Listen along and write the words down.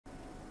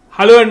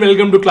Hello and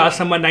welcome to class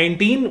number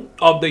 19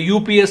 of the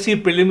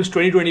UPSC Prelims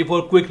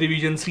 2024 Quick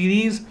Revision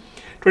Series.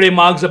 Today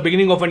marks the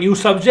beginning of a new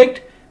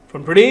subject.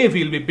 From today,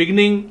 we will be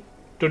beginning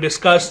to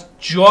discuss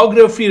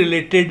geography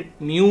related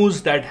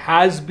news that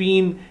has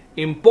been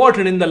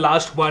important in the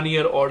last 1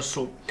 year or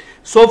so.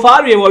 So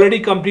far, we have already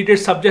completed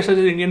subjects such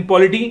as Indian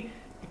Polity,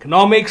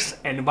 Economics,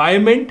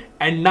 Environment,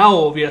 and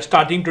now we are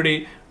starting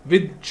today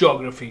with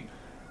Geography.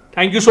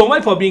 Thank you so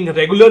much for being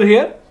regular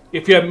here.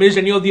 If you have missed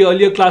any of the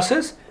earlier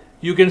classes,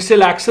 you can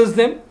still access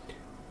them.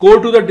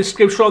 Go to the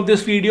description of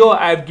this video.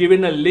 I have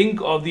given a link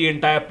of the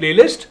entire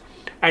playlist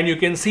and you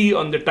can see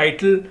on the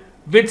title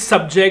which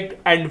subject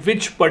and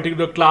which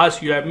particular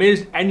class you have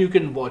missed, and you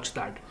can watch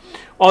that.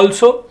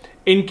 Also,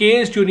 in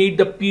case you need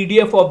the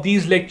PDF of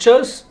these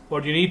lectures,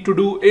 what you need to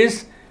do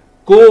is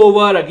go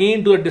over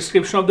again to the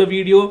description of the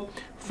video,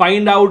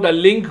 find out a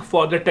link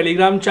for the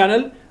Telegram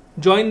channel,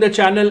 join the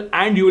channel,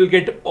 and you will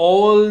get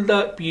all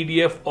the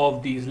PDF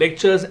of these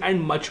lectures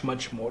and much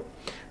more.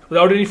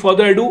 Without any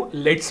further ado,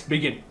 let's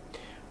begin.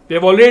 We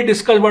have already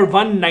discussed about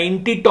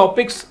 190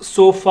 topics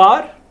so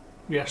far.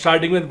 We are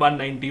starting with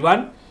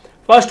 191.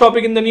 First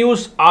topic in the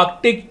news,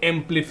 Arctic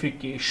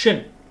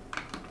amplification.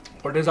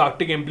 What is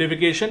Arctic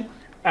amplification?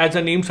 As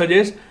the name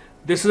suggests,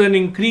 this is an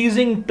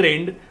increasing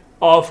trend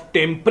of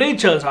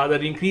temperatures are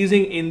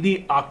increasing in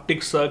the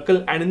Arctic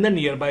Circle and in the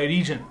nearby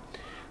region.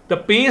 The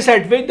pace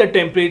at which the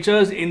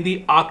temperatures in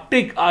the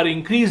Arctic are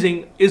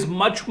increasing is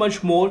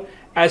much more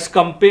as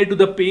compared to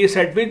the pace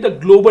at which the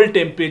global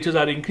temperatures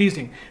are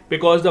increasing,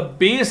 because the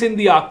base in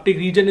the Arctic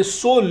region is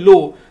so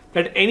low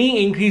that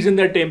any increase in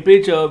the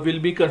temperature will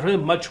be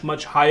considered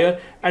much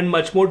higher and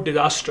much more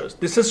disastrous.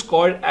 This is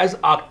called as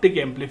Arctic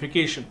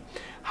amplification.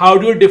 How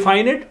do you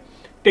define it?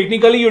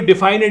 Technically, you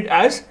define it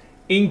as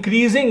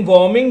increasing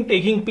warming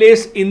taking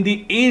place in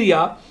the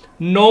area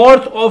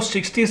north of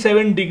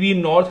 67°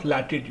 north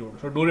latitude.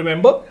 So do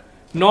remember,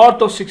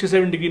 north of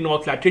 67°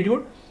 north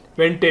latitude,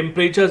 when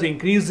temperatures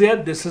increase there,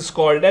 this is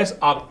called as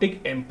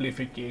Arctic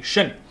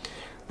amplification.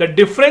 The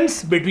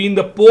difference between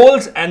the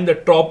poles and the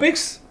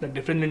tropics, the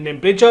difference in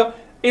temperature,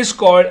 is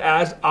called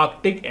as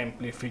Arctic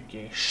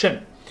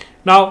amplification.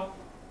 Now,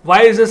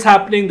 why is this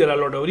happening? There are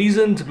a lot of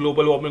reasons,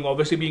 global warming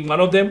obviously being one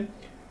of them.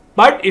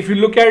 But if you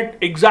look at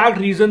exact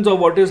reasons of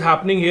what is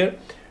happening here,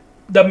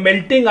 the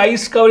melting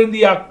ice cover in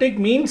the Arctic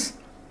means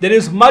there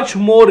is much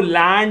more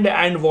land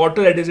and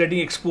water that is getting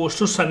exposed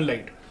to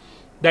sunlight.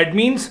 That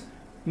means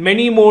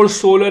many more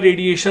solar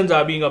radiations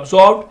are being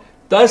absorbed,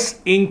 thus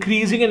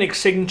increasing and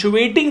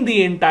accentuating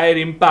the entire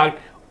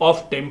impact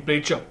of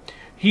temperature.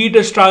 Heat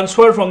is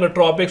transferred from the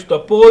tropics to the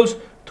poles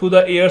through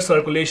the air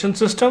circulation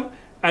system,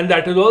 and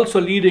that is also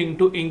leading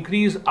to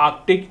increased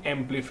Arctic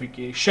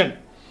amplification.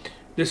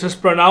 This is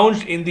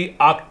pronounced in the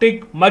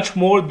Arctic much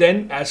more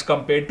than as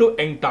compared to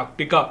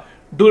Antarctica.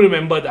 Do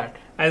remember that.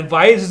 And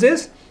why is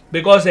this?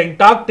 Because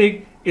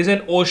Antarctic is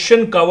an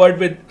ocean covered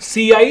with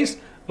sea ice,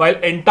 while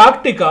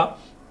Antarctica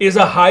is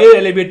a higher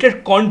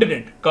elevated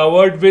continent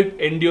covered with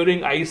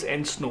enduring ice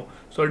and snow.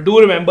 So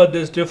do remember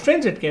this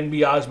difference. It can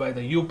be asked by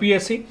the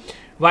UPSC.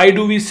 Why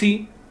do we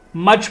see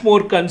much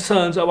more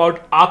concerns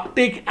about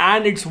Arctic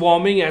and its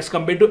warming as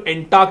compared to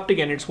Antarctic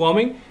and its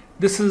warming?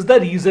 This is the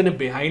reason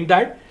behind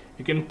that.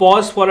 You can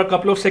pause for a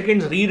couple of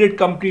seconds, read it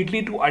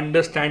completely to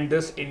understand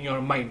this in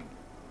your mind.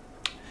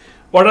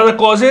 What are the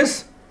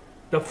causes?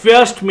 The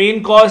first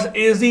main cause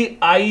is the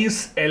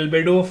ice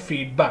albedo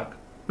feedback.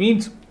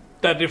 Means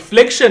the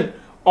reflection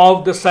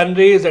of the sun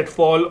rays that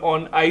fall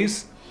on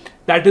ice,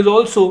 that is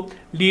also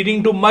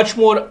leading to much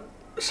more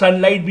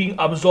sunlight being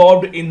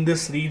absorbed in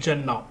this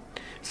region now.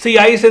 Sea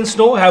ice and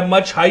snow have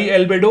much high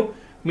albedo,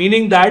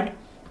 meaning that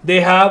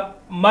they have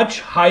much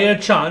higher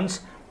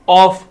chance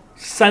of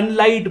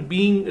sunlight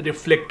being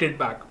reflected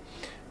back.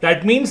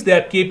 That means they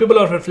are capable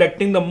of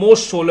reflecting the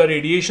most solar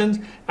radiations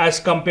as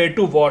compared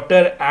to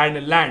water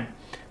and land.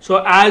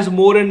 So as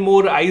more and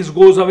more ice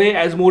goes away,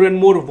 as more and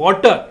more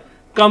water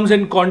comes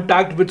in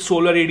contact with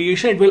solar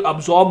radiation, it will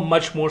absorb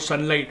much more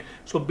sunlight.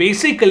 So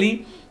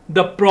basically,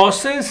 the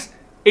process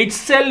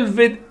itself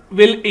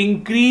will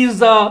increase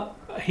the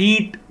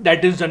heat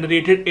that is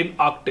generated in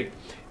Arctic.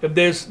 If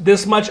there's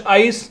this much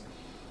ice,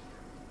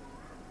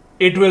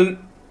 it will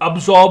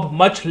absorb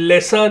much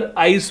lesser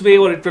ice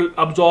wave, or it will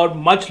absorb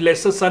much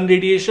lesser sun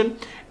radiation.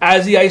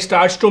 As the ice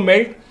starts to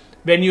melt,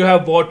 when you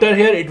have water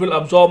here, it will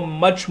absorb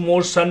much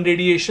more sun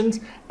radiations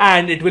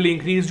and it will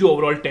increase the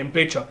overall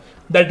temperature.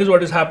 That is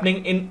what is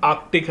happening in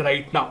Arctic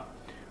right now.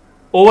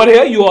 Over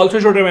here, you also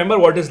should remember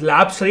what is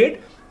lapse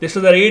rate. This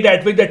is the rate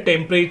at which the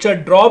temperature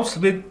drops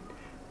with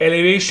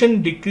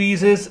elevation,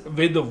 decreases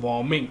with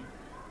warming.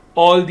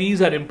 All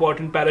these are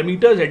important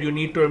parameters that you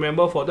need to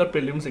remember for the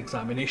prelims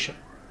examination.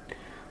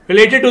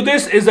 Related to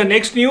this is the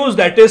next news,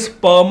 that is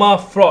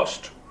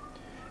permafrost.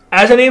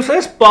 As the name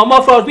says,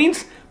 permafrost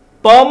means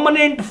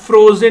permanent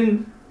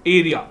frozen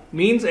area,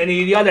 means an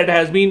area that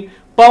has been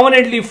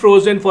permanently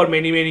frozen for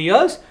many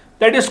years.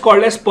 That is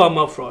called as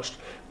permafrost.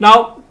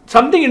 Now,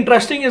 something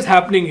interesting is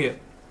happening here.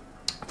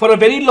 For a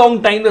very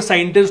long time, the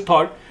scientists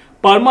thought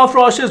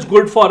permafrost is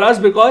good for us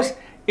because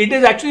it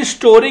is actually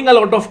storing a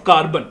lot of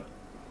carbon.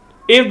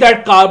 If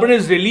that carbon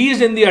is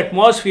released in the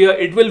atmosphere,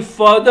 it will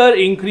further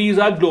increase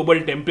our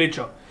global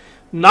temperature.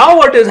 Now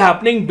what is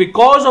happening,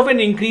 because of an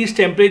increased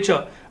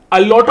temperature, a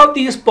lot of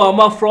these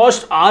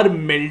permafrost are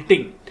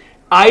melting.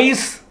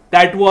 Ice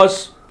that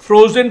was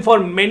frozen for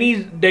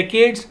many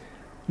decades,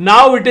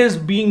 now it is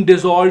being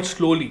dissolved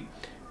slowly.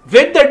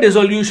 With the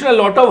dissolution, a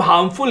lot of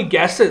harmful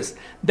gases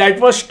that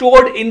were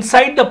stored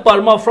inside the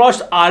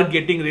permafrost are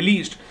getting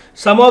released.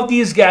 Some of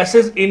these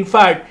gases, in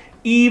fact,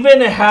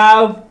 even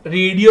have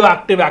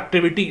radioactive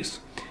activities.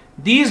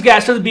 These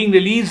gases being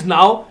released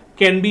now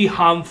can be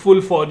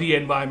harmful for the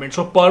environment.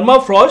 So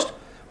permafrost,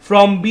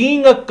 from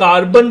being a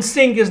carbon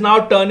sink, is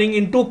now turning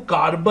into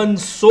carbon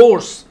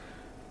source,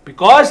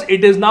 because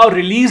it is now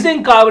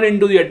releasing carbon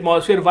into the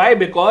atmosphere. Why?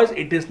 Because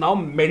it is now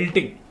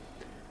melting.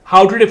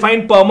 How to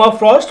define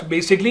permafrost?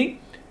 Basically,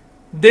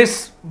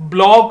 this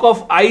block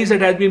of ice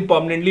that has been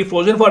permanently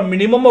frozen for a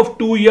minimum of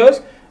 2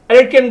 years, and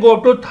it can go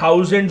up to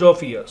thousands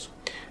of years.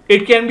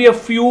 It can be a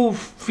few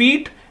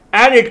feet,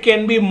 and it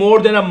can be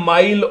more than a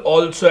mile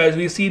also, as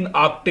we see in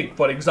Arctic,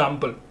 for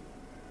example.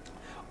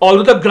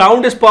 Although the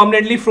ground is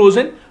permanently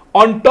frozen,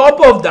 on top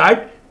of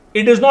that,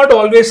 it is not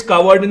always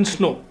covered in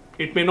snow.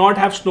 It may not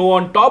have snow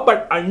on top,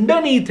 but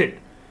underneath it,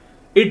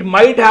 it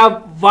might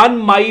have 1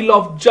 mile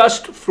of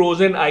just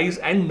frozen ice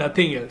and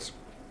nothing else.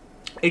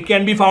 It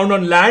can be found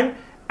on land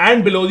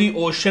and below the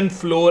ocean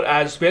floor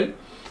as well.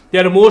 They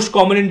are most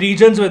common in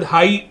regions with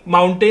high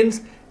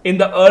mountains in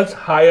the Earth's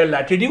higher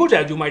latitudes,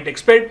 as you might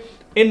expect,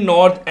 in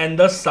North and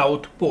the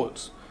South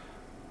poles.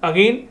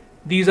 Again,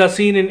 these are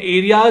seen in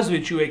areas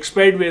which you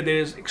expect where there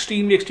is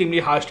extremely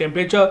harsh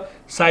temperature: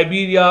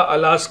 Siberia,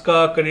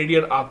 Alaska,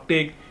 Canadian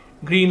Arctic,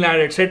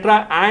 Greenland,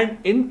 etc., and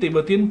in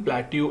Tibetan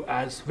Plateau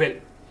as well.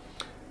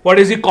 What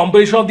is the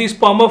composition of these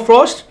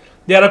permafrost?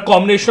 They are a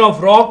combination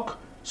of rock,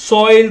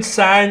 soil,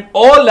 sand.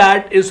 All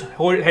that is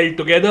held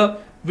together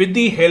with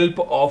the help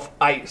of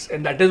ice,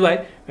 and that is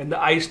why when the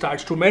ice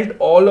starts to melt,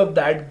 all of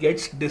that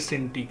gets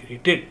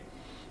disintegrated.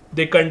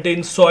 They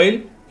contain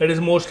soil that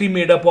is mostly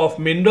made up of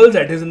minerals,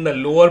 that is in the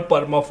lower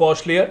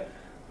permafrost layer.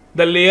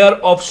 The layer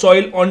of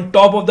soil on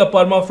top of the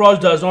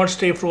permafrost does not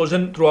stay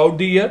frozen throughout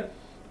the year.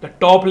 The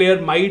top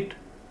layer might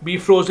be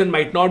frozen,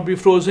 might not be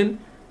frozen.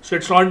 So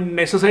it's not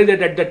necessary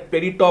that at that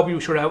very top you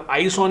should have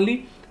ice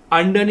only.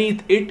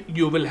 Underneath it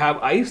you will have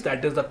ice.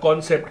 That is the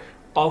concept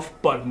of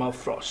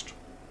permafrost.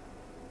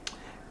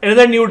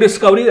 Another new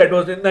discovery that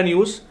was in the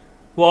news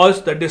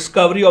was the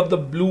discovery of the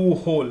blue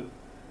hole.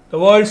 The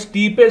world's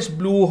deepest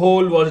blue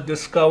hole was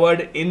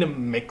discovered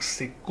in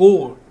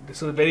Mexico.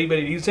 This is very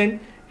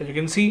recent. As you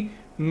can see,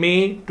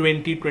 May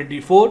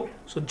 2024.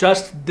 So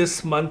just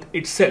this month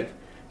itself,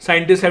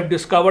 scientists have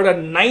discovered a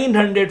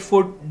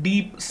 900-foot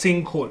deep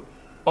sinkhole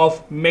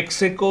of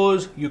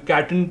Mexico's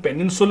Yucatan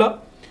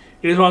Peninsula.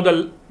 It is one of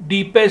the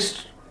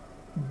deepest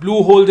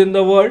blue holes in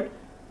the world.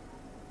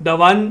 The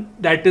one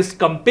that is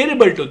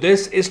comparable to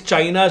this is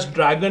China's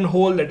Dragon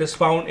Hole that is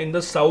found in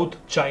the South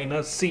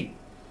China Sea.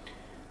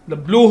 The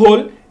blue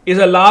hole is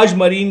a large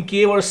marine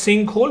cave or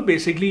sinkhole.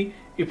 Basically,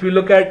 if you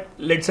look at,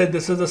 let's say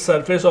this is the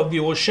surface of the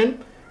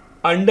ocean,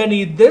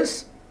 underneath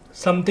this,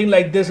 something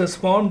like this is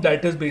formed.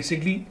 That is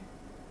basically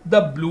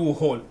the blue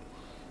hole.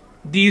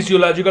 These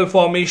geological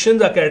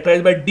formations are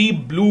characterized by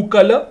deep blue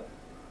color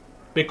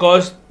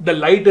because the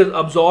light is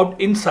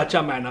absorbed in such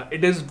a manner.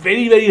 It is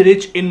very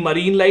rich in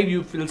marine life.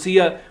 You will see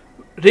a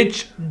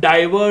rich,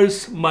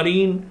 diverse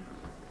marine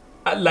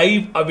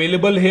life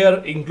available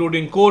here,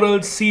 including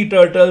corals, sea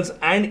turtles,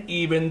 and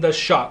even the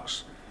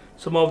sharks.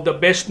 Some of the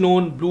best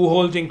known blue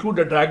holes include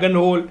the Dragon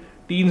Hole,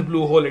 Teen's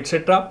Blue Hole,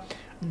 etc.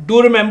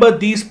 Do remember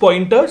these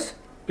pointers,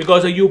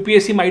 because a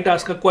UPSC might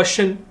ask a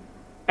question,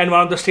 and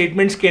one of the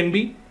statements can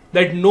be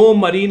that no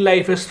marine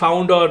life is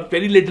found, or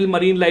very little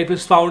marine life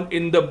is found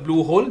in the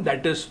blue hole.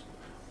 That is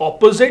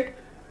opposite.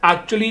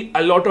 Actually,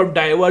 a lot of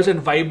diverse and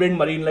vibrant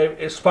marine life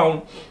is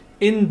found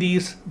in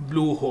these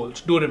blue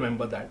holes. Do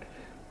remember that.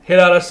 Here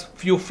are a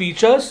few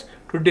features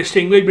to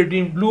distinguish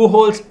between blue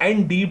holes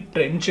and deep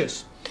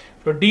trenches.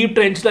 So deep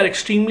trenches are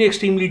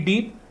extremely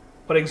deep.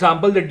 For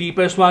example, the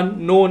deepest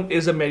one known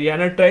is the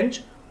Mariana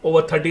Trench,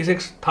 over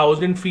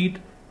 36,000 feet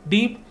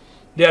deep.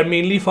 They are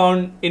mainly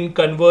found in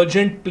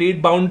convergent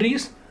plate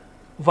boundaries,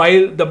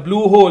 while the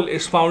blue hole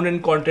is found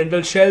in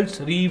continental shelves,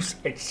 reefs,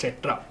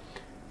 etc.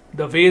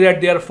 The way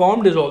that they are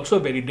formed is also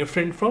very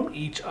different from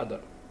each other.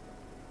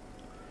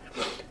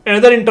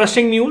 Another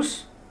interesting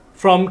news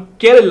from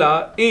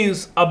Kerala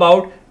is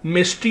about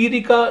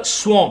Mysterica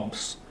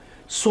swamps.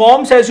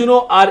 Swamps, as you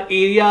know, are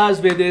areas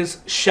where there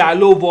is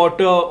shallow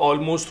water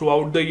almost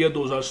throughout the year.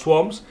 Those are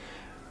swamps.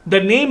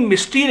 The name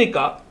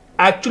Mysterica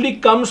actually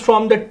comes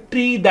from the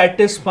tree that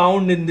is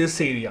found in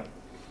this area.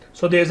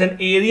 So there is an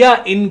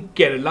area in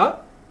Kerala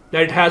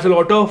that has a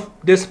lot of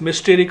this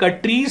Mysterica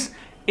trees.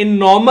 In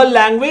normal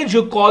language,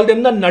 you call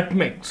them the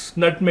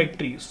nutmeg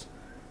trees.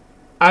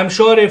 I'm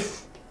sure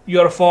if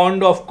you're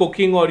fond of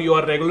cooking or you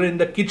are regular in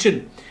the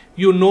kitchen,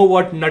 you know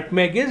what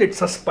nutmeg is.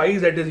 It's a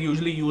spice that is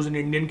usually used in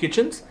Indian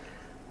kitchens.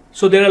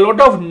 So there are a lot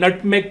of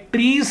nutmeg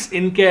trees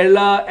in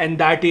Kerala, and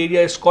that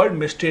area is called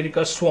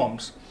Mysterica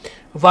swamps.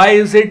 Why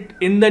is it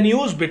in the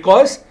news?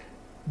 Because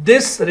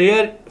this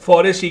rare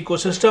forest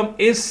ecosystem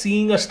is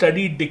seeing a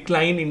steady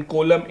decline in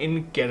Kollam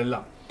in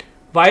Kerala.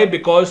 Why?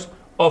 Because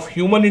of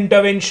human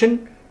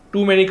intervention,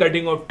 too many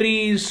cutting of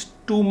trees,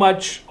 too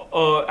much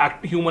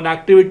human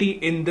activity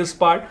in this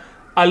part,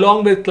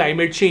 along with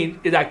climate change,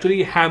 is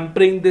actually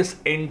hampering this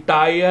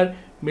entire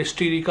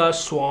Mysterica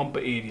swamp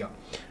area.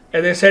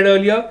 As I said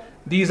earlier,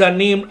 these are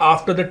named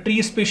after the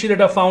tree species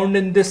that are found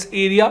in this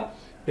area.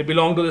 They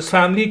belong to this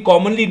family,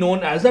 commonly known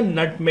as the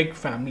nutmeg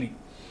family.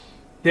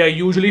 They are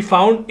usually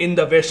found in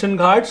the Western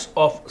Ghats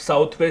of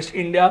Southwest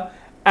India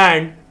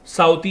and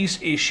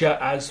Southeast Asia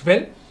as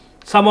well.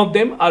 Some of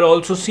them are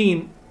also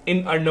seen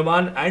in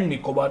Andaman and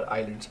Nicobar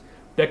Islands.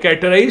 They are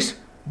characterized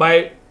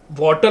by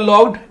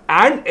waterlogged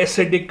and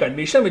acidic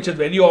condition, which is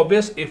very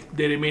obvious. If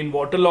they remain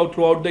waterlogged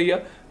throughout the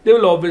year, they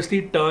will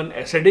obviously turn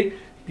acidic.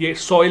 The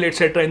soil,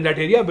 etc. in that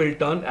area will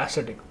turn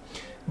acidic.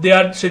 They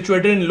are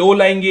situated in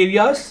low-lying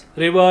areas,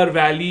 river,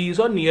 valleys,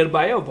 or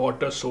nearby a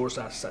water source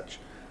as such.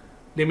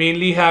 They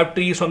mainly have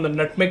trees from the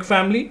nutmeg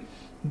family.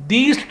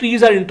 These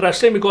trees are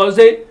interesting because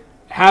they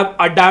have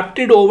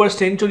adapted over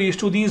centuries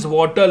to these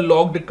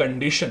waterlogged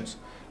conditions.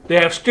 They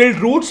have stilled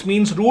roots,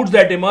 means roots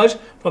that emerge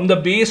from the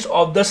base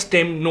of the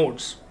stem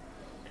nodes.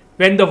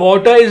 When the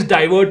water is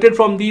diverted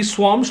from these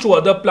swamps to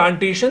other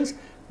plantations,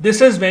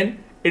 this is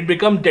when it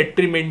becomes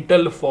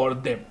detrimental for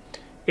them.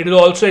 It is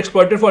also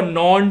exploited for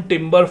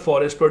non-timber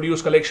forest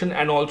produce collection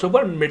and also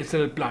for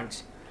medicinal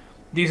plants.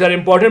 These are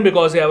important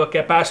because they have a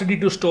capacity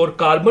to store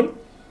carbon,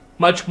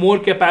 much more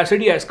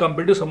capacity as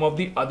compared to some of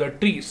the other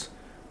trees.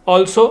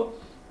 Also,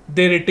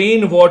 they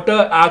retain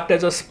water, act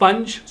as a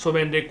sponge, so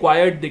when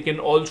required, they can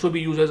also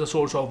be used as a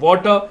source of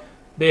water.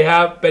 They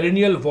have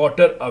perennial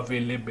water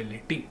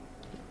availability.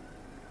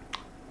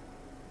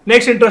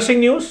 Next interesting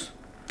news,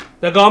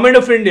 the government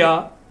of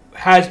India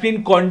has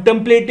been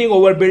contemplating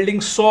over building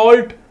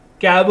salt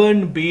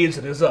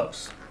cavern-based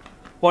reserves.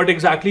 What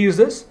exactly is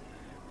this?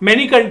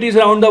 Many countries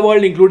around the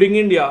world, including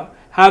India,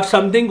 have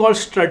something called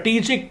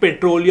strategic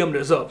petroleum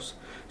reserves.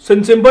 So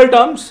in simple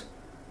terms,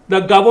 the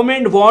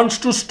government wants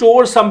to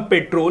store some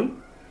petrol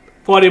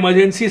for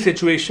emergency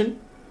situation.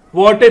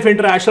 What if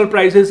international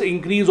prices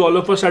increase all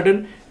of a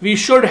sudden? We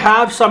should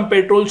have some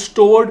petrol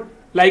stored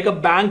like a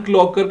bank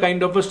locker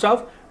kind of a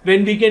stuff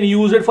when we can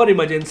use it for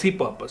emergency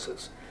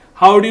purposes.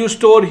 How do you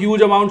store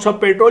huge amounts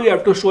of petrol? You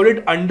have to store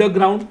it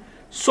underground.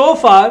 So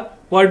far,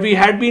 what we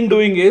had been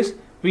doing is,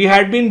 we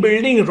had been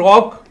building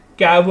rock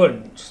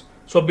caverns.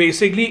 So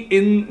basically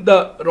in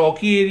the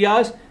rocky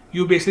areas,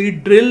 you basically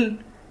drill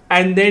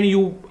and then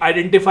you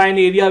identify an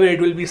area where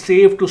it will be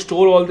safe to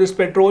store all this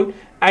petrol,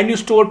 and you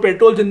store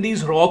petrols in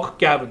these rock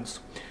caverns.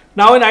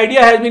 Now an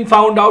idea has been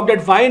found out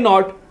that why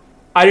not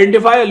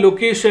identify a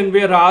location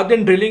where rather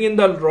than drilling in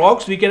the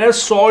rocks, we can have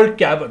salt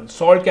caverns.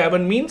 Salt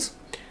cavern means,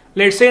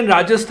 let's say in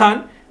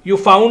Rajasthan, you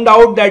found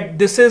out that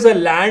this is a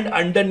land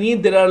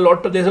underneath, there's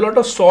a lot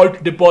of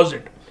salt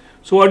deposit.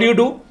 So what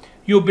do?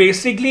 You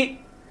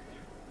basically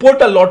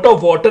put a lot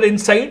of water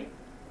inside,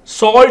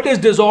 salt is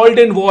dissolved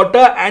in water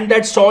and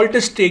that salt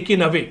is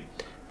taken away.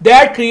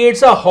 That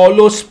creates a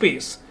hollow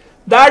space.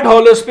 That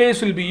hollow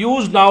space will be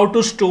used now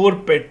to store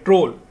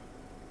petrol.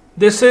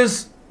 This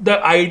is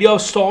the idea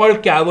of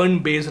salt cavern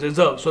based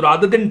reserve. So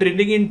rather than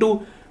drilling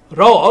into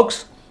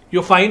rocks,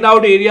 you find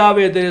out area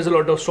where there is a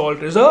lot of salt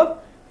reserve.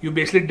 You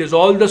basically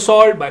dissolve the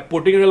salt by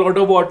putting in a lot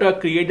of water,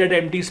 create that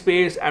empty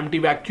space, empty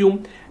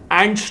vacuum,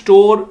 and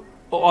store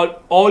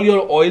all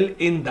your oil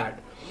in that.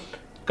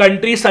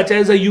 Countries such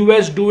as the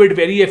US do it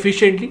very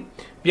efficiently.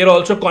 We are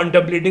also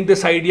contemplating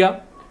this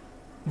idea.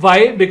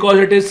 Why? Because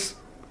it is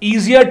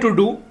easier to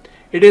do,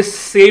 it is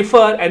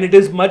safer, and it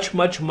is much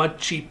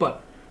cheaper.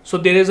 So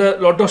there is a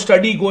lot of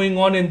study going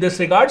on in this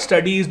regard.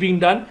 Study is being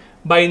done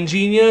by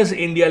Engineers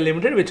India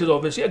Limited, which is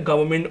obviously a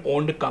government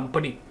owned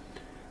company.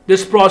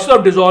 This process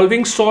of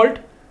dissolving salt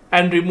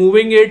and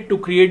removing it to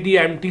create the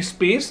empty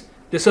space,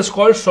 this is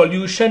called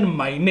solution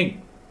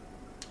mining.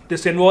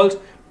 This involves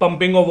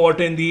pumping of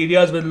water in the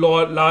areas with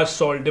large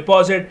salt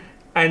deposit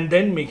and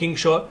then making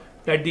sure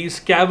that these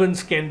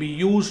caverns can be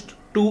used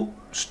to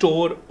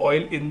store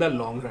oil in the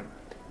long run.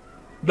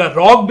 The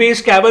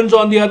rock-based caverns,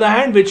 on the other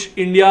hand, which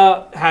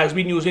India has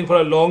been using for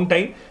a long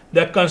time,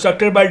 they are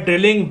constructed by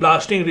drilling,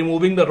 blasting,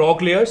 removing the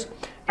rock layers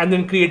and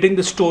then creating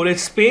the storage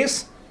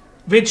space,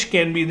 which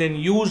can be then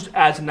used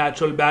as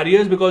natural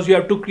barriers, because you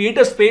have to create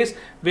a space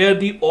where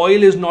the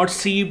oil is not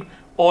sieved,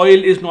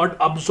 oil is not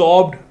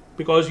absorbed,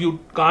 because you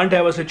can't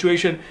have a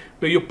situation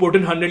where you put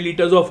in 100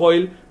 liters of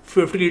oil,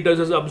 50 liters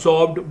is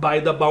absorbed by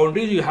the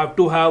boundaries. You have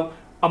to have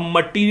a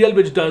material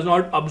which does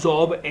not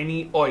absorb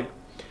any oil.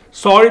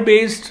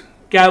 Salt-based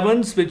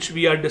caverns, which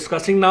we are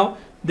discussing now,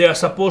 they are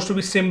supposed to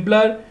be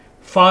simpler,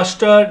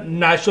 faster,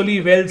 naturally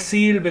well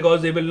sealed,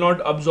 because they will not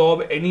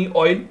absorb any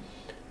oil.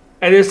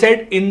 As I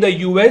said, in the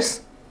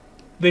US,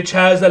 which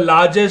has the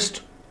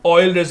largest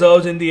oil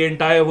reserves in the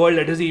entire world,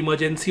 that is the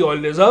emergency oil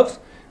reserves,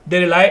 they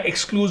rely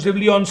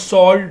exclusively on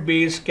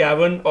salt-based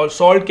cavern or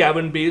salt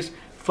cavern-based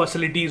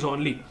facilities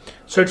only.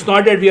 So it's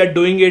not that we are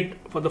doing it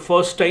for the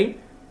first time.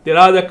 There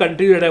are other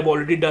countries that have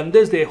already done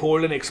this. They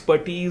hold an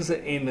expertise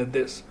in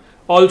this.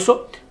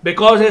 Also,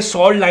 because there's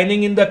salt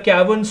lining in the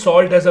cavern,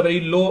 salt has a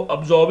very low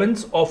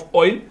absorbance of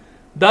oil.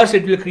 Thus,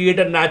 it will create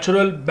a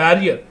natural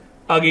barrier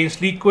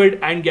against liquid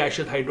and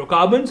gaseous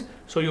hydrocarbons.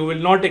 So you will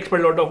not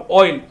expect a lot of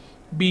oil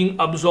being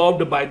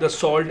absorbed by the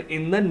salt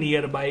in the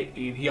nearby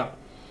area.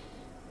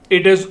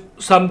 It is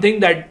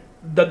something that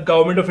the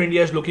government of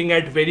India is looking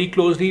at very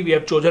closely. We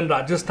have chosen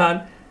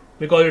Rajasthan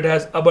because it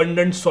has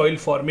abundant soil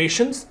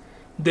formations.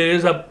 There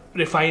is a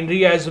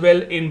refinery as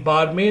well in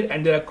Barmer,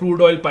 and there are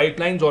crude oil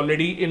pipelines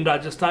already in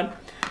Rajasthan.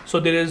 So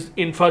there is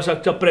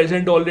infrastructure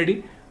present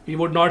already. We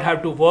would not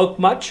have to work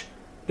much.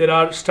 There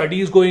are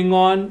studies going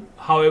on.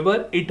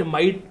 However, it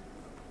might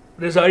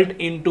result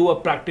into a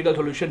practical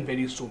solution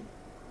very soon.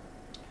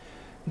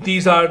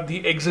 These are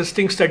the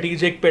existing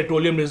strategic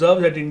petroleum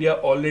reserves that India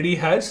already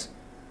has.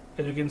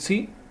 As you can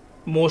see,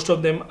 most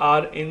of them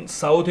are in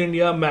South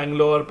India,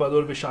 Mangalore,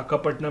 Padur,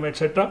 Visakhapatnam,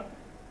 etc.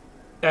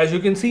 As you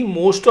can see,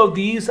 most of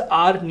these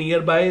are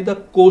nearby the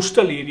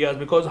coastal areas,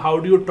 because how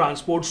do you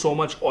transport so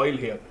much oil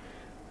here?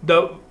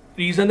 The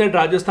reason that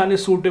Rajasthan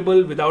is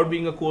suitable without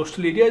being a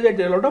coastal area is that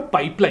there are a lot of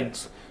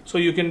pipelines. So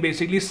you can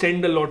basically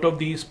send a lot of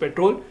these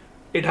petrol.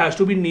 It has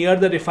to be near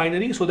the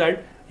refinery so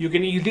that you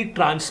can easily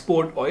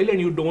transport oil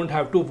and you don't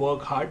have to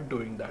work hard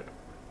doing that.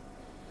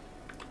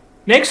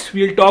 Next,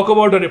 we'll talk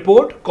about a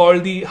report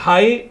called the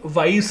High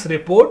Vice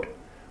Report,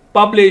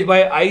 published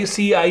by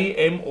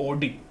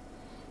ICIMOD.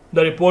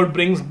 The report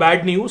brings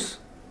bad news.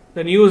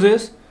 The news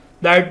is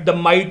that the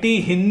mighty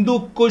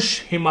Hindu Kush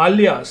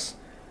Himalayas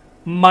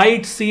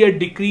might see a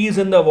decrease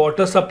in the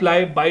water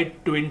supply by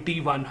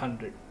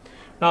 2100.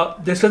 Now,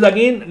 this is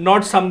again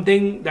not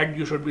something that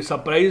you should be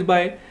surprised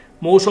by.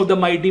 Most of the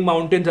mighty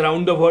mountains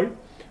around the world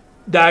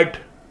that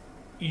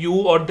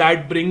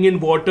bring in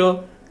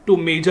water to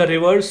major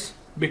rivers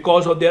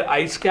because of their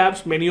ice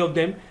caps, many of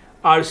them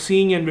are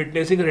seeing and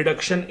witnessing a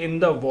reduction in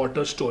the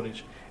water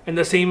storage. And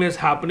the same is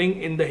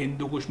happening in the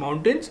Hindu Kush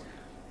mountains.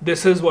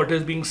 This is what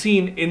is being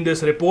seen in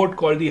this report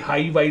called the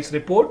High Vice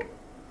Report.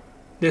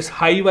 This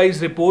High Vice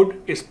Report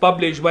is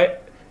published by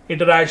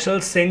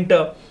International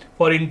Center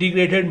for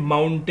Integrated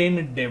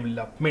Mountain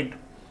Development.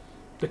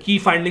 The key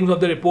findings of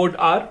the report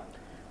are: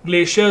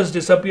 glaciers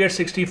disappeared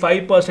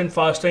 65%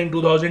 faster in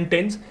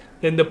 2010s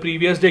than the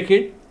previous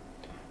decade.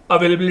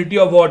 Availability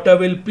of water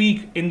will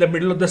peak in the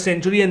middle of the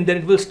century and then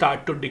it will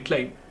start to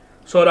decline.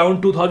 So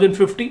around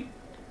 2050,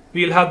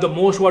 we will have the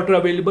most water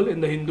available in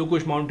the Hindu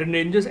Kush mountain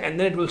ranges, and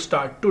then it will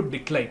start to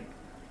decline.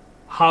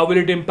 How will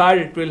it impact?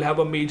 It will have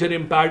a major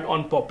impact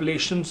on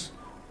populations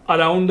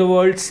around the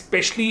world,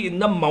 especially in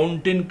the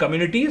mountain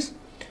communities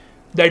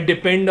that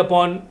depend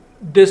upon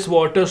this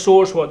water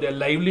source for their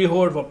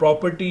livelihood, for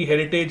property,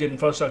 heritage,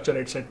 infrastructure,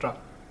 etc.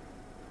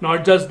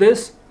 Not just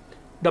this,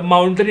 the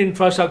mountain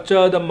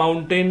infrastructure, the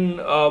mountain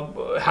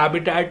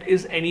habitat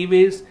is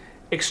anyways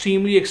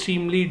extremely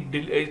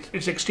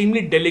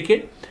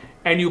delicate,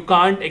 and you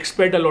can't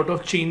expect a lot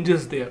of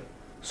changes there.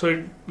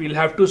 So we'll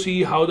have to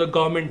see how the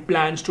government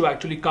plans to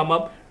actually come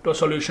up to a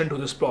solution to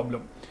this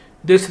problem.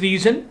 This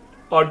region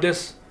or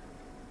this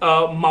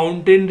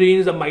mountain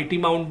range, the mighty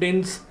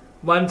mountains,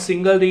 one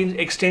single range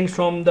extends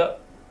from the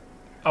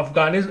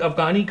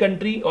Afghani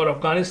country, or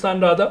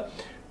Afghanistan rather,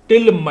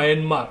 till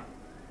Myanmar.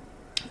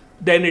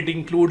 Then it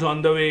includes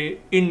on the way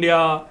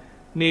India,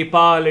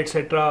 Nepal,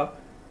 etc.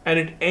 and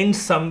it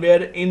ends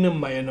somewhere in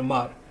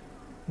Myanmar.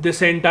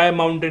 This entire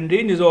mountain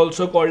range is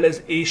also called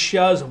as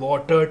Asia's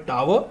water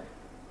tower.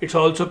 It's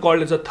also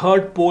called as the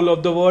third pole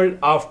of the world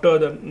after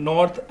the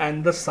North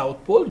and the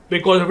South Pole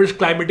because of its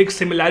climatic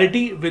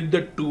similarity with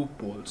the two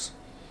poles.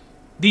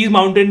 These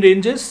mountain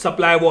ranges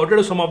supply water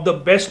to some of the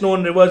best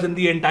known rivers in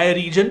the entire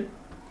region: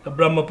 the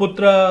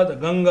Brahmaputra, the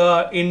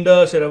Ganga,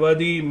 Indus,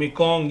 Irrawaddy,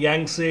 Mekong,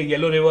 Yangtze,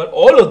 Yellow River.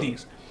 All of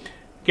these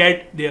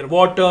get their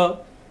water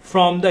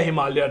from the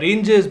Himalaya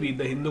ranges, be it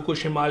the Hindu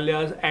Kush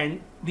Himalayas and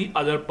the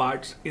other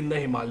parts in the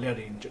Himalaya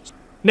ranges.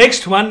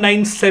 Next,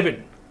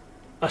 197.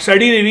 A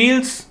study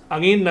reveals,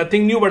 again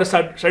nothing new, but a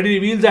study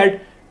reveals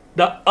that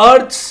the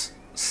Earth's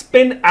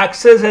spin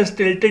axis has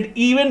tilted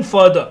even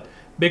further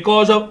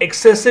because of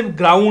excessive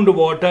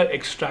groundwater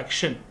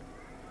extraction.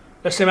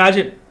 Just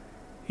imagine,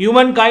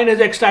 humankind has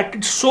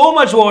extracted so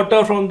much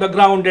water from the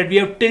ground that we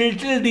have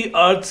tilted the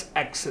Earth's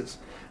axis.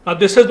 Now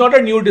this is not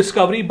a new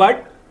discovery,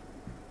 but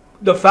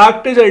the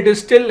fact is that it is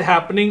still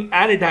happening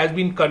and it has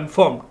been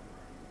confirmed.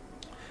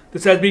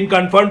 This has been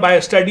confirmed by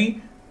a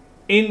study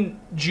in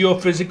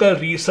Geophysical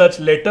Research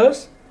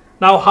Letters.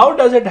 Now, how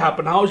does it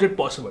happen? How is it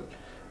possible?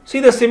 See,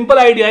 the simple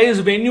idea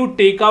is when you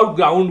take out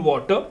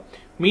groundwater,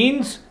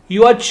 means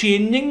you are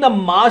changing the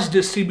mass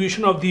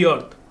distribution of the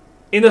earth.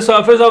 In the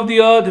surface of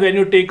the earth, when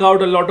you take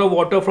out a lot of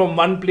water from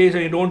one place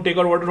and you don't take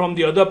out water from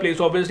the other place,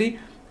 obviously,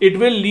 it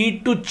will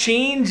lead to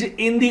change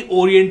in the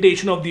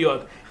orientation of the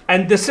earth.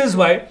 And this is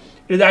why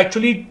it is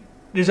actually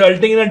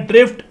resulting in a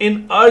drift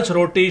in Earth's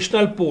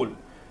rotational pole.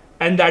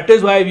 And that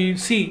is why we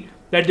see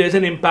that there is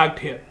an impact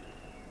here.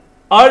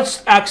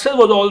 Earth's axis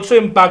was also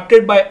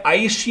impacted by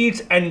ice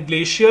sheets and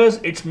glaciers,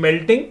 its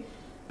melting,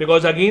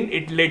 because again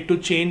it led to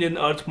change in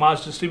Earth's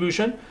mass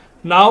distribution.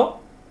 Now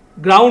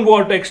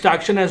groundwater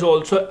extraction has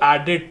also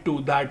added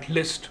to that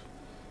list.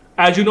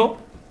 As you know,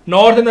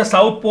 North and the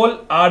South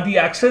Pole are the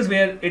axes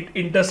where it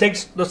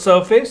intersects the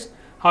surface.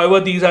 However,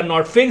 these are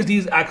not fixed.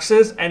 These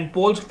axes and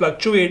poles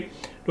fluctuate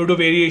due to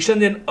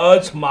variations in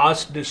Earth's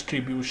mass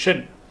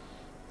distribution.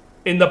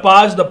 In the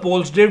past, the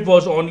pole's drift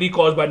was only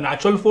caused by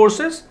natural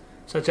forces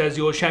such as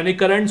the oceanic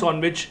currents,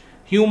 on which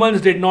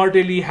humans did not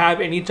really have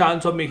any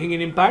chance of making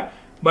an impact,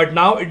 but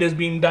now it is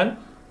being done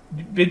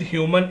with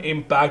human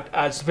impact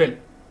as well.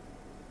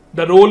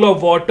 The role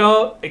of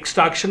water,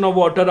 extraction of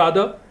water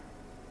rather,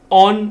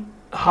 on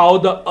how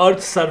the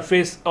Earth's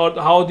surface or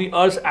how the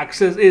Earth's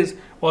axis is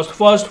was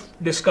first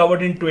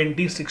discovered in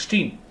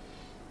 2016,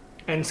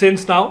 and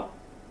since now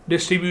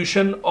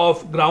distribution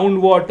of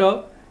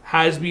groundwater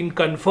has been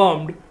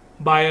confirmed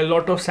by a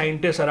lot of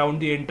scientists around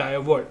the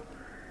entire world.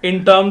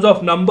 In terms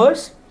of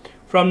numbers,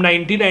 from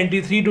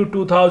 1993 to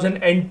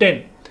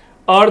 2010,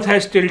 Earth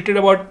has tilted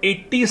about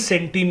 80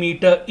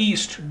 centimeter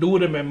east. Do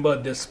remember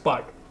this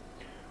part.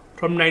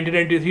 From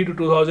 1993 to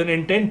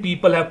 2010,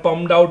 people have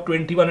pumped out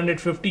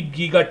 2150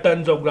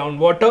 gigatons of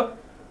groundwater,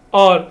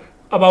 or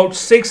about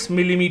 6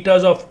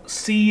 millimeters of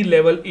sea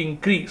level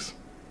increase.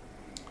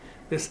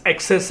 This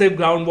excessive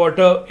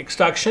groundwater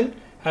extraction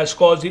has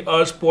caused the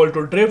Earth's pole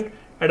to drift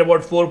at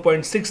about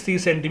 4.63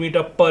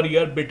 centimeter per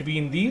year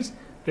between these,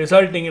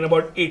 resulting in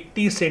about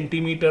 80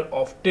 centimeter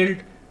of tilt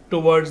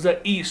towards the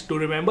east. To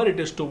remember, it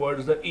is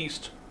towards the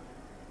east.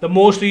 The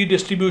most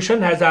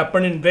redistribution has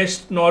happened in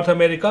West North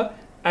America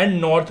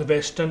and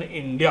northwestern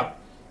India.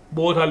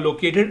 Both are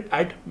located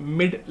at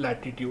mid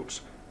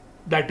latitudes.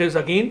 That is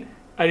again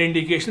an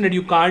indication that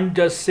you can't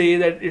just say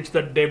that it's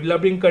the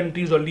developing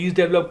countries or least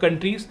developed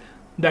countries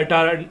that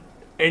are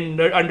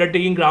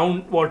undertaking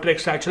groundwater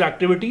extraction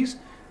activities.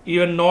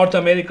 Even North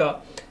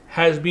America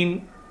has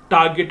been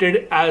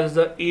targeted as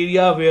the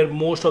area where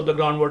most of the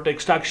groundwater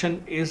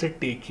extraction is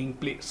taking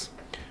place.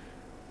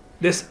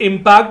 This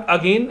impact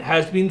again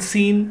has been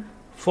seen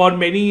for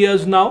many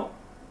years now.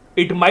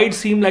 It might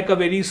seem like a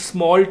very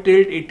small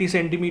tilt, 80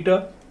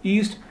 centimeter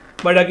east,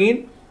 but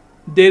again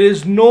there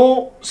is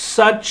no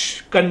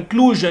such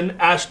conclusion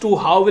as to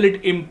how will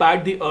it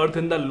impact the Earth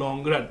in the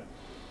long run.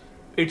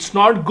 It's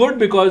not good,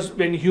 because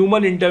when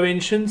human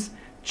interventions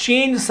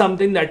change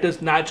something that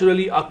is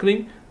naturally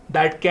occurring,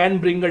 that can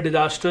bring a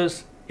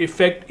disastrous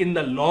effect in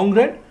the long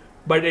run.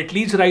 But at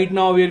least right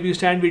now where we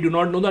stand, we do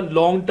not know the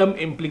long-term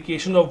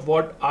implication of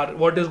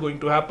what is going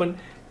to happen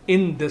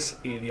in this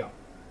area.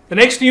 The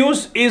next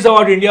news is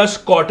about India's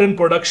cotton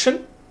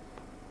production.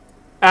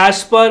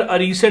 As per a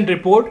recent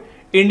report,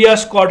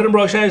 India's cotton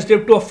production has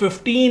dipped to a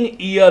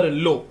 15-year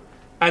low,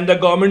 and the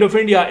government of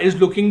India is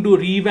looking to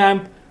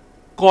revamp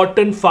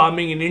cotton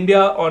farming in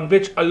India, on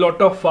which a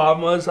lot of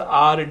farmers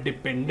are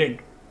dependent.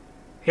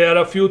 Here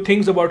are a few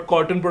things about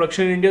cotton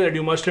production in India that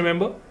you must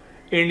remember.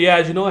 India,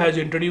 as you know, has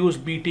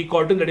introduced BT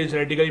cotton, that is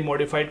genetically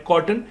modified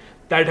cotton,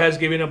 that has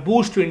given a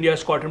boost to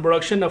India's cotton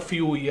production a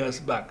few years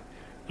back.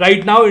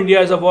 Right now,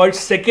 India is the world's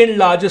second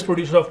largest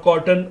producer of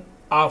cotton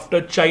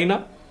after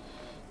China.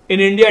 In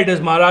India, it is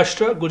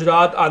Maharashtra,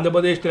 Gujarat, Andhra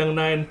Pradesh,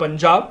 Telangana and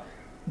Punjab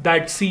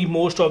that see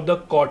most of the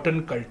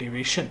cotton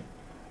cultivation.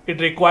 It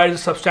requires a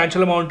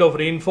substantial amount of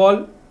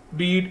rainfall,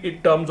 be it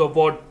in terms of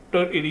water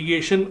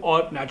irrigation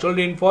or natural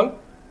rainfall.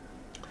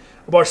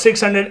 About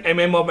 600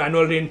 mm of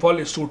annual rainfall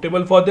is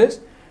suitable for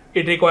this.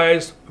 It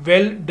requires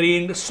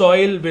well-drained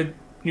soil with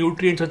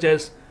nutrients such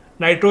as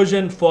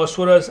nitrogen,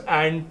 phosphorus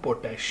and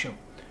potassium.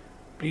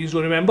 Please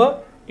do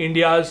remember,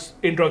 India's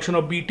introduction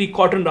of BT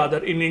cotton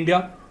in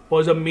India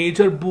was a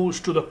major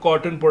boost to the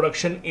cotton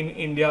production in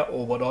India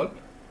overall.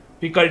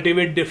 We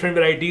cultivate different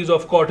varieties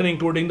of cotton,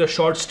 including the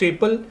short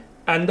staple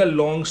and the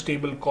long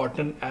staple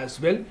cotton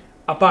as well,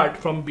 apart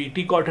from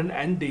BT cotton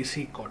and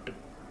Desi cotton.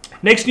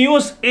 Next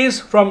news is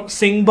from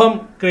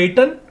Singhbhum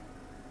Craton.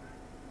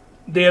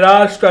 There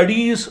are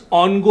studies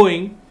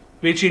ongoing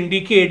which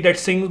indicate that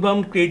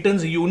Singhbhum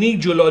Craton's unique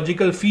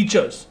geological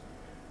features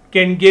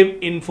can give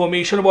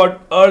information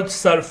about Earth's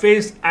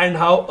surface and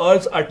how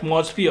Earth's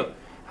atmosphere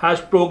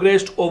has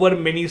progressed over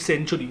many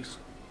centuries.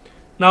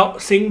 Now,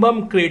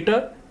 Singhbhum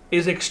Crater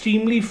is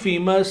extremely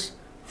famous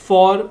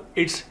for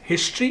its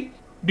history.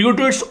 Due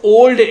to its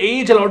old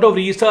age, a lot of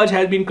research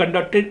has been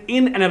conducted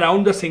in and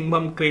around the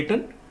Singhbhum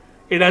Crater.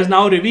 It has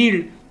now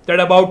revealed that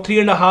about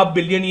 3.5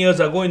 billion years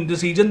ago in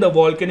this region, the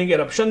volcanic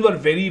eruptions were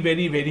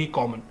very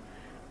common.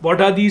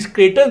 What are these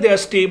craters? They are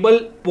stable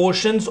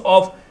portions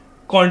of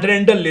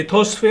continental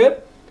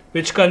lithosphere,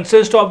 which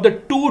consist of the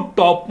two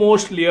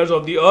topmost layers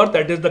of the Earth,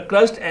 that is the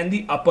crust and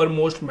the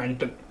uppermost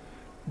mantle.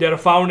 They are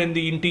found in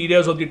the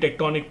interiors of the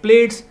tectonic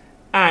plates,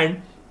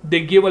 and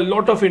they give a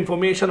lot of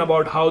information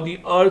about how the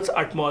Earth's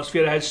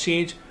atmosphere has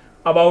changed,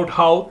 about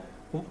how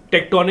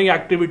tectonic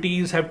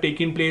activities have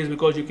taken place,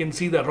 because you can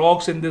see the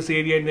rocks in this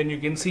area and then you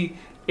can see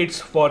its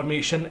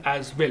formation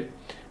as well.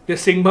 The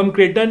Singhbhum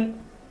Craton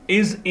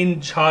is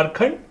in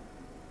Jharkhand,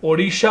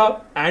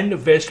 Odisha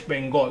and West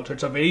Bengal. So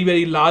it's a very,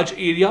 very large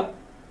area.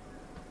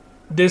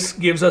 This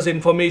gives us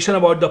information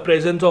about the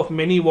presence of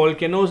many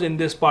volcanoes in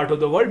this part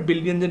of the world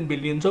billions and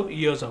billions of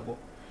years ago.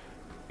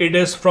 It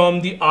is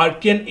from the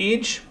Archean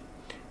age.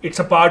 It's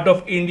a part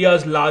of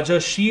India's larger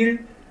shield,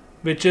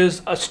 which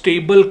is a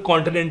stable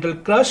continental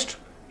crust.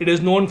 It is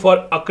known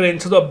for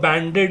occurrences of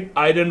banded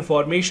iron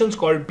formations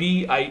called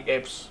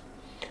BIFs.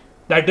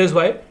 That is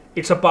why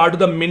it's a part of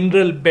the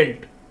mineral belt.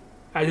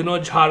 As you know,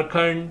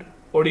 Jharkhand,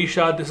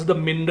 Odisha, this is the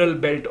mineral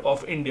belt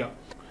of India.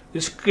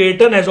 This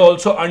crater has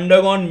also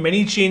undergone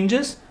many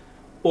changes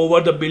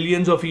over the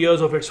billions of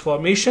years of its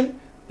formation.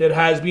 There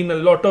has been a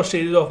lot of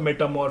stages of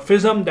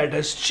metamorphism that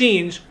has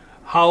changed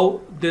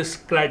how this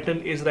crater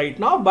is right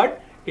now,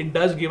 but it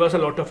does give us a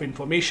lot of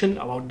information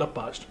about the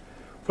past.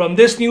 From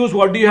this news,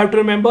 what do you have to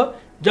remember?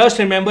 Just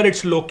remember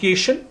its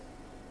location,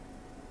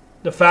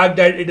 the fact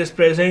that it is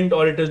present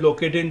or it is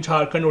located in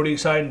Jharkhand,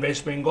 Odisha and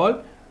West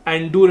Bengal.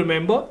 And do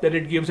remember that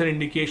it gives an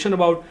indication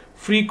about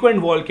frequent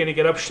volcanic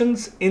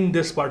eruptions in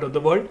this part of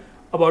the world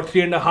about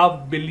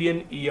 3.5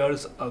 billion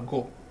years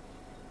ago.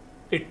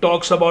 It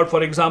talks about,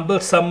 for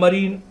example,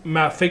 submarine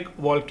mafic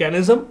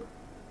volcanism.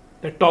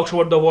 That talks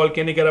about the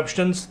volcanic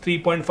eruptions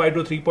 3.5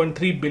 to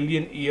 3.3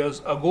 billion years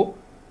ago.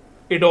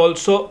 It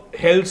also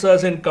helps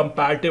us in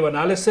comparative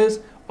analysis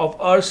of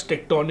Earth's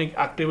tectonic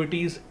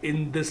activities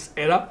in this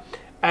era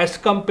as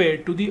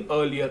compared to the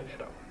earlier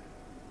era.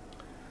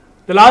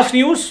 The last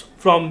news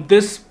from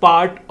this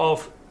part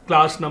of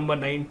class number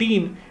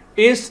 19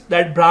 is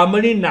that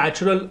Brahmani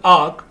Natural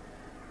Arc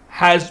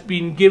has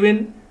been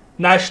given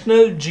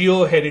National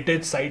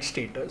Geoheritage Site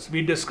status.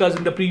 We discussed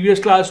in the previous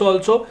class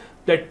also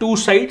that 2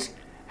 sites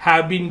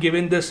have been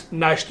given this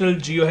National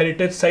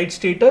Geoheritage Site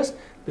status.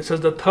 This is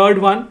the third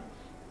one.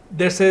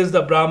 This is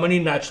the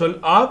Brahmani Natural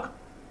Arc.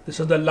 This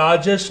is the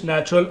largest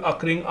natural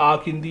occurring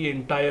arc in the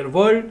entire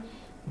world.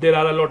 There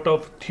are a lot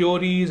of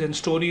theories and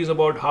stories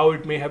about how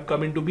it may have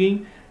come into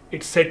being.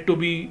 It's said to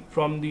be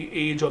from the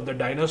age of the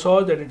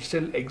dinosaurs, that it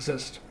still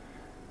exists.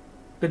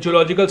 The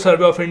Geological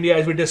Survey of India,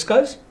 as we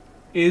discussed,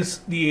 is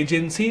the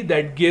agency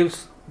that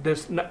gives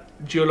this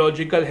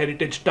geological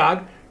heritage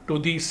tag to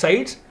these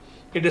sites.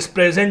 It is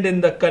present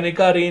in the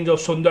Kanika range of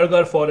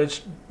Sundargarh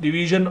forest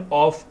division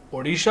of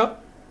Odisha.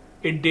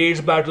 It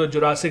dates back to the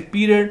Jurassic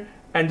period,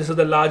 and this is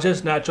the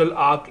largest natural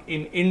arc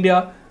in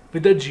India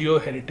with a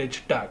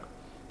geoheritage tag.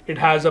 It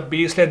has a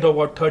base length of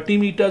about 30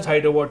 meters,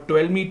 height of about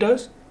 12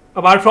 meters.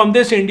 Apart from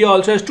this, India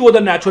also has 2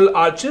 other natural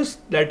arches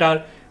that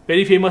are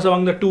very famous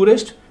among the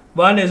tourists.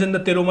 One is in the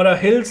Tirumala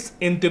Hills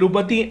in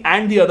Tirupati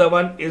and the other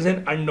one is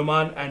in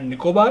Andaman and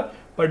Nicobar.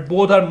 But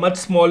both are much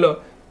smaller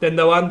than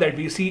the one that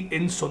we see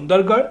in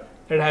Sundargarh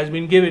that has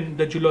been given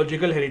the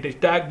Geological Heritage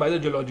Tag by the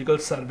Geological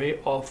Survey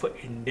of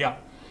India.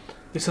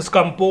 This is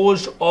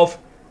composed of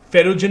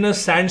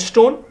ferruginous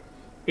sandstone.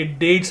 It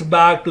dates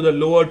back to the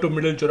lower to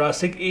middle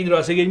Jurassic age.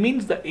 Jurassic age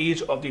means the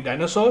age of the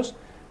dinosaurs,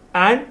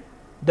 and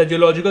the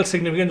geological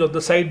significance of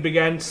the site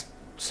began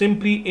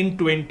simply in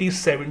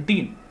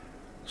 2017.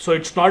 So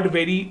it's not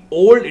very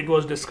old. It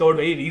was discovered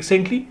very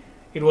recently.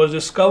 It was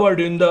discovered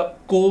during the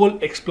coal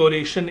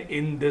exploration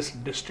in this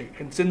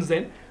district, and since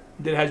then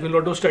there has been a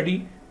lot of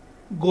study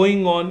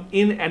going on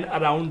in and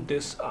around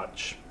this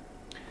arch.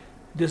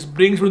 This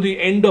brings me to the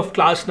end of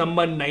class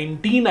number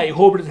 19. I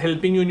hope it is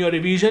helping you in your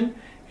revision.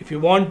 If you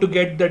want to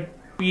get the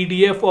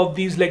PDF of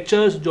these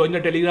lectures, join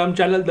the Telegram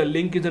channel. The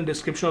link is in the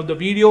description of the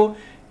video.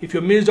 If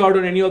you missed out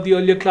on any of the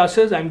earlier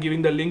classes, I'm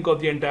giving the link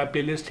of the entire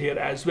playlist here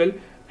as well.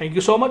 Thank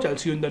you so much. I'll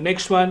see you in the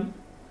next one.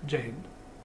 Jai Hind.